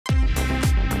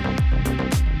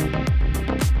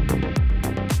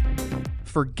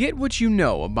Forget what you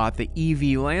know about the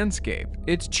EV landscape.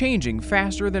 It's changing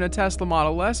faster than a Tesla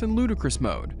Model S in ludicrous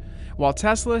mode. While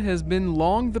Tesla has been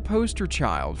long the poster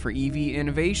child for EV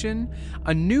innovation,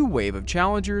 a new wave of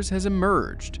challengers has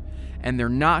emerged, and they're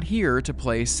not here to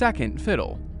play second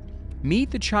fiddle.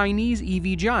 Meet the Chinese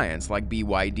EV giants like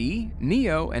BYD,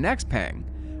 NIO, and Xpeng,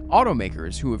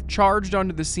 automakers who have charged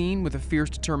onto the scene with a fierce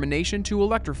determination to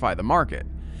electrify the market.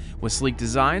 With sleek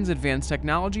designs, advanced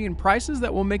technology, and prices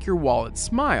that will make your wallet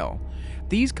smile,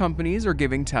 these companies are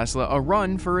giving Tesla a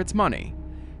run for its money.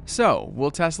 So, will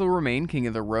Tesla remain king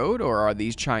of the road, or are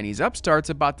these Chinese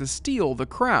upstarts about to steal the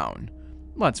crown?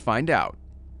 Let's find out.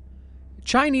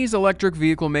 Chinese electric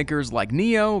vehicle makers like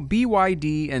NIO,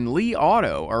 BYD, and Li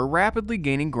Auto are rapidly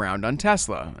gaining ground on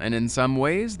Tesla, and in some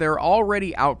ways, they're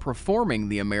already outperforming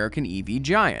the American EV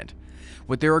giant.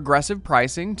 With their aggressive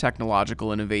pricing,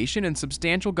 technological innovation, and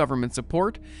substantial government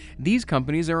support, these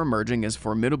companies are emerging as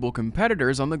formidable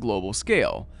competitors on the global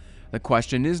scale. The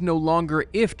question is no longer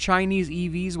if Chinese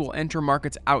EVs will enter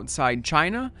markets outside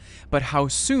China, but how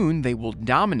soon they will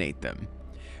dominate them.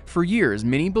 For years,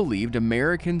 many believed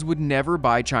Americans would never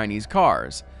buy Chinese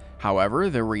cars. However,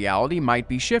 the reality might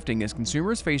be shifting as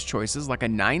consumers face choices like a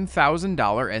 $9,000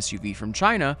 SUV from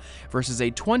China versus a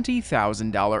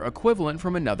 $20,000 equivalent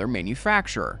from another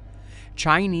manufacturer.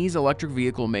 Chinese electric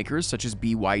vehicle makers such as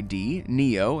BYD,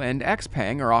 NIO, and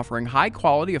Xpeng are offering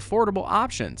high-quality, affordable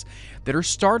options that are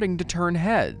starting to turn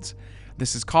heads.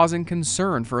 This is causing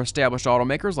concern for established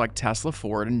automakers like Tesla,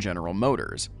 Ford, and General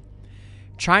Motors.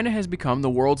 China has become the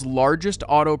world's largest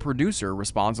auto producer,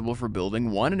 responsible for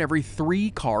building 1 in every 3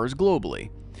 cars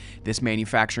globally. This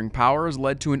manufacturing power has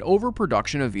led to an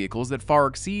overproduction of vehicles that far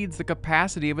exceeds the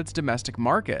capacity of its domestic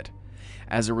market.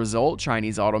 As a result,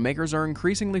 Chinese automakers are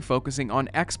increasingly focusing on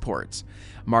exports,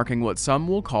 marking what some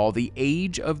will call the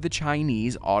age of the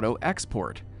Chinese auto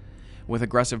export. With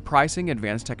aggressive pricing,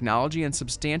 advanced technology, and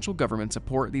substantial government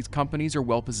support, these companies are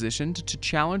well positioned to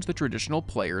challenge the traditional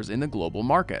players in the global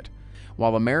market.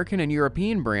 While American and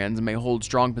European brands may hold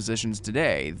strong positions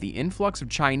today, the influx of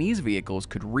Chinese vehicles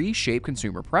could reshape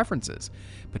consumer preferences,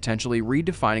 potentially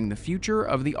redefining the future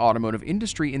of the automotive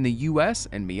industry in the US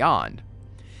and beyond.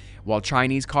 While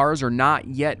Chinese cars are not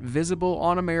yet visible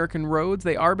on American roads,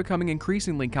 they are becoming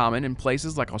increasingly common in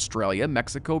places like Australia,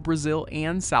 Mexico, Brazil,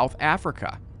 and South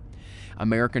Africa.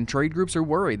 American trade groups are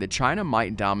worried that China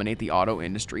might dominate the auto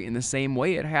industry in the same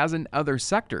way it has in other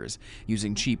sectors,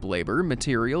 using cheap labor,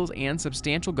 materials, and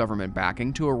substantial government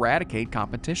backing to eradicate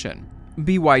competition.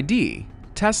 BYD,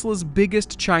 Tesla's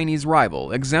biggest Chinese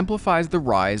rival, exemplifies the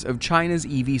rise of China's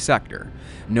EV sector.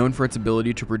 Known for its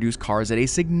ability to produce cars at a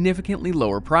significantly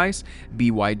lower price,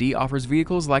 BYD offers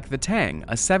vehicles like the Tang,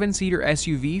 a 7-seater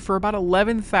SUV for about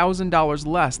 $11,000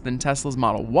 less than Tesla's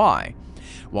Model Y.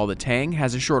 While the Tang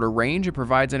has a shorter range, it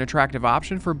provides an attractive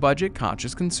option for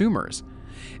budget-conscious consumers.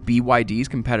 BYD's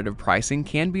competitive pricing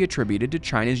can be attributed to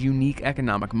China's unique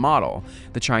economic model.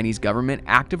 The Chinese government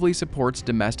actively supports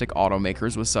domestic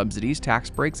automakers with subsidies, tax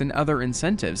breaks, and other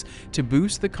incentives to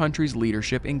boost the country's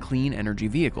leadership in clean energy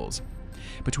vehicles.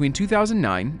 Between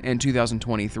 2009 and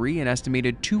 2023, an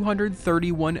estimated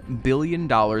 $231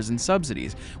 billion in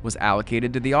subsidies was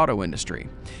allocated to the auto industry,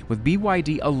 with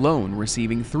BYD alone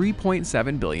receiving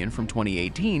 $3.7 billion from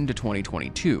 2018 to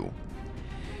 2022.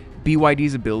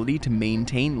 BYD's ability to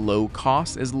maintain low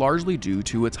costs is largely due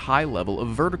to its high level of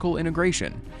vertical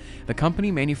integration. The company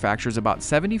manufactures about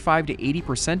 75 to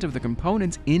 80% of the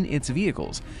components in its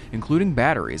vehicles, including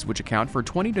batteries, which account for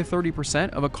 20 to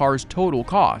 30% of a car's total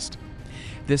cost.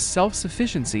 This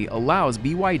self-sufficiency allows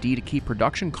BYD to keep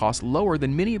production costs lower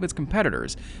than many of its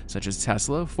competitors, such as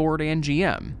Tesla, Ford, and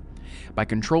GM. By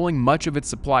controlling much of its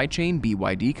supply chain,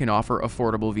 BYD can offer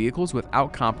affordable vehicles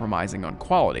without compromising on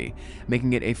quality,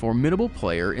 making it a formidable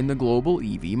player in the global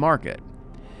EV market.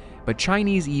 But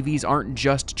Chinese EVs aren't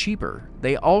just cheaper,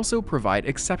 they also provide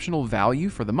exceptional value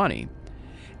for the money.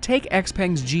 Take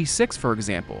Xpeng's G6 for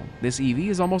example. This EV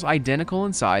is almost identical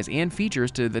in size and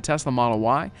features to the Tesla Model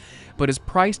Y, but is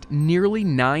priced nearly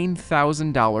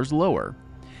 $9,000 lower.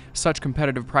 Such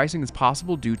competitive pricing is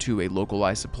possible due to a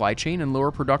localized supply chain and lower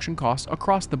production costs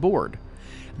across the board.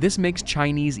 This makes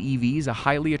Chinese EVs a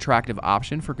highly attractive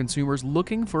option for consumers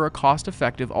looking for a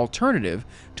cost-effective alternative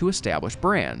to established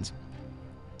brands.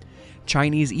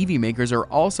 Chinese EV makers are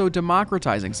also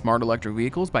democratizing smart electric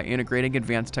vehicles by integrating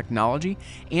advanced technology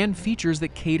and features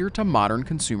that cater to modern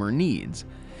consumer needs.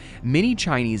 Many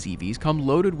Chinese EVs come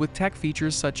loaded with tech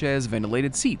features such as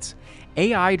ventilated seats,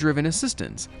 AI-driven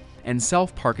assistance, and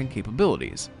self-parking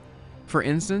capabilities. For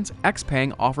instance,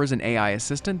 Xpeng offers an AI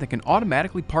assistant that can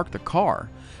automatically park the car,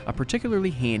 a particularly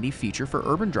handy feature for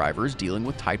urban drivers dealing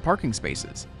with tight parking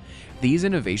spaces. These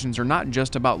innovations are not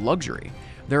just about luxury,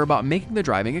 they're about making the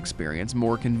driving experience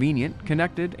more convenient,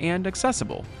 connected, and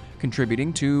accessible,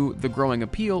 contributing to the growing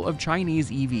appeal of Chinese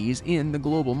EVs in the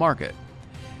global market.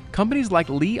 Companies like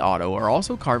Li Auto are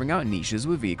also carving out niches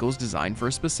with vehicles designed for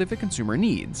specific consumer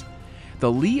needs.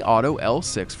 The Li Auto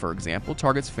L6, for example,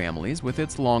 targets families with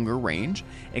its longer range,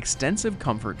 extensive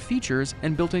comfort features,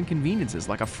 and built-in conveniences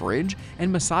like a fridge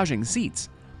and massaging seats.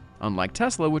 Unlike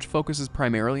Tesla, which focuses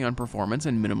primarily on performance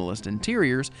and minimalist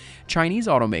interiors, Chinese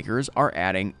automakers are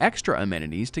adding extra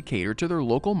amenities to cater to their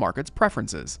local market's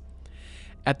preferences.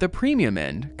 At the premium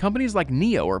end, companies like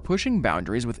NIO are pushing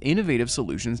boundaries with innovative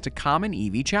solutions to common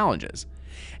EV challenges.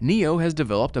 NIO has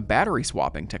developed a battery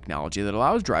swapping technology that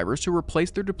allows drivers to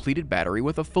replace their depleted battery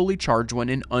with a fully charged one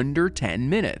in under 10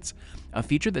 minutes, a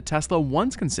feature that Tesla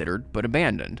once considered but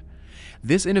abandoned.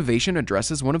 This innovation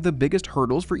addresses one of the biggest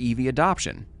hurdles for EV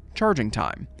adoption: charging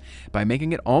time, by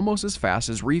making it almost as fast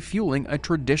as refueling a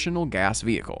traditional gas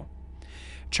vehicle.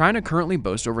 China currently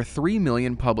boasts over 3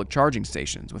 million public charging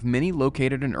stations, with many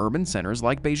located in urban centers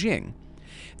like Beijing.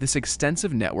 This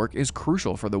extensive network is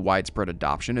crucial for the widespread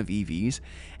adoption of EVs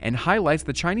and highlights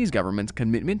the Chinese government's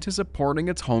commitment to supporting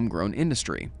its homegrown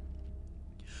industry.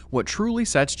 What truly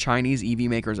sets Chinese EV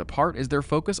makers apart is their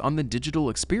focus on the digital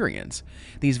experience.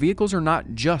 These vehicles are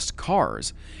not just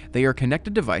cars, they are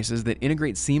connected devices that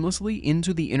integrate seamlessly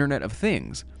into the Internet of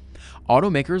Things.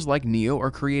 Automakers like NIO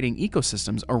are creating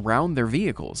ecosystems around their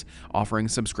vehicles, offering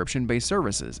subscription-based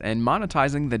services and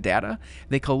monetizing the data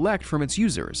they collect from its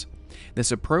users.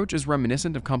 This approach is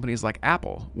reminiscent of companies like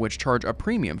Apple, which charge a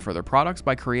premium for their products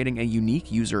by creating a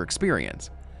unique user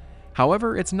experience.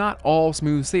 However, it's not all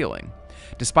smooth sailing.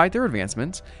 Despite their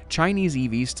advancements, Chinese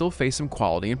EVs still face some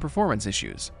quality and performance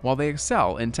issues. While they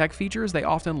excel in tech features, they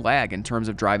often lag in terms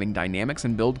of driving dynamics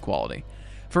and build quality.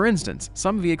 For instance,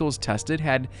 some vehicles tested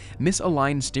had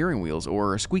misaligned steering wheels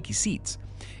or squeaky seats,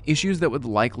 issues that would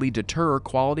likely deter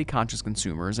quality-conscious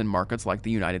consumers in markets like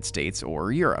the United States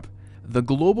or Europe. The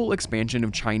global expansion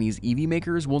of Chinese EV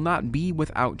makers will not be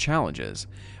without challenges.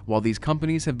 While these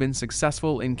companies have been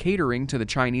successful in catering to the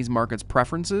Chinese market's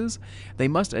preferences, they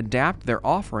must adapt their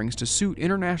offerings to suit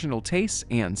international tastes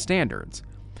and standards.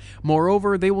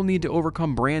 Moreover, they will need to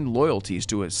overcome brand loyalties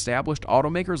to established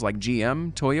automakers like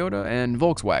GM, Toyota, and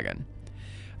Volkswagen.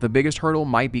 The biggest hurdle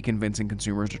might be convincing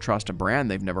consumers to trust a brand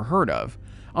they've never heard of.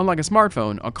 Unlike a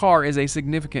smartphone, a car is a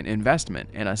significant investment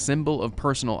and a symbol of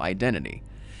personal identity.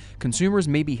 Consumers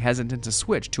may be hesitant to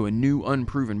switch to a new,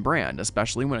 unproven brand,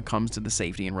 especially when it comes to the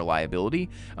safety and reliability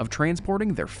of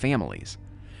transporting their families.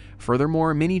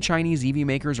 Furthermore, many Chinese EV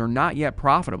makers are not yet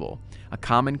profitable, a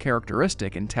common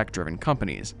characteristic in tech-driven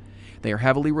companies. They are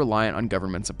heavily reliant on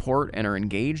government support and are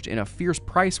engaged in a fierce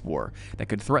price war that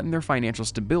could threaten their financial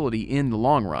stability in the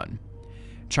long run.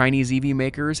 Chinese EV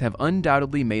makers have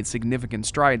undoubtedly made significant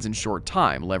strides in short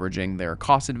time, leveraging their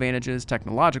cost advantages,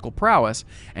 technological prowess,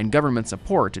 and government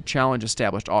support to challenge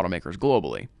established automakers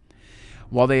globally.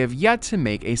 While they have yet to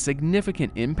make a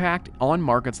significant impact on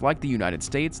markets like the United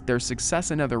States, their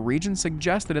success in other regions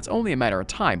suggests that it's only a matter of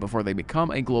time before they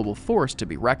become a global force to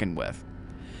be reckoned with.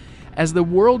 As the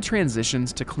world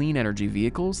transitions to clean energy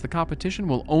vehicles, the competition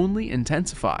will only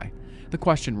intensify. The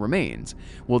question remains,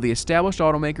 will the established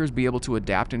automakers be able to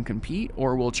adapt and compete,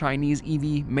 or will Chinese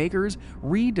EV makers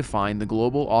redefine the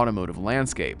global automotive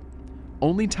landscape?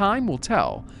 Only time will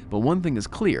tell, but one thing is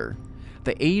clear: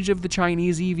 the age of the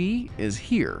Chinese EV is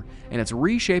here, and it's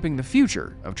reshaping the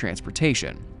future of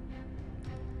transportation.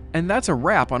 And that's a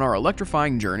wrap on our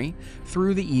electrifying journey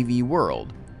through the EV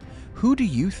world. Who do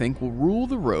you think will rule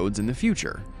the roads in the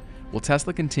future? Will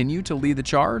Tesla continue to lead the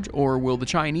charge, or will the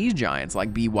Chinese giants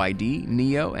like BYD,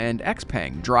 NIO, and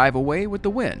Xpeng drive away with the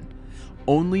win?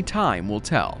 Only time will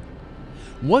tell.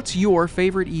 What's your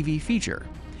favorite EV feature?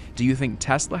 Do you think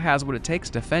Tesla has what it takes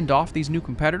to fend off these new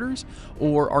competitors,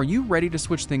 or are you ready to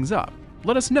switch things up?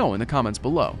 Let us know in the comments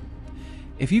below.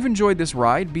 If you've enjoyed this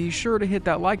ride, be sure to hit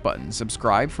that like button,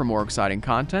 subscribe for more exciting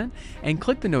content, and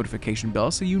click the notification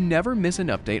bell so you never miss an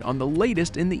update on the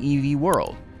latest in the EV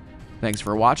world. Thanks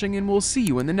for watching, and we'll see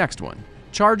you in the next one,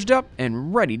 charged up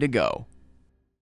and ready to go.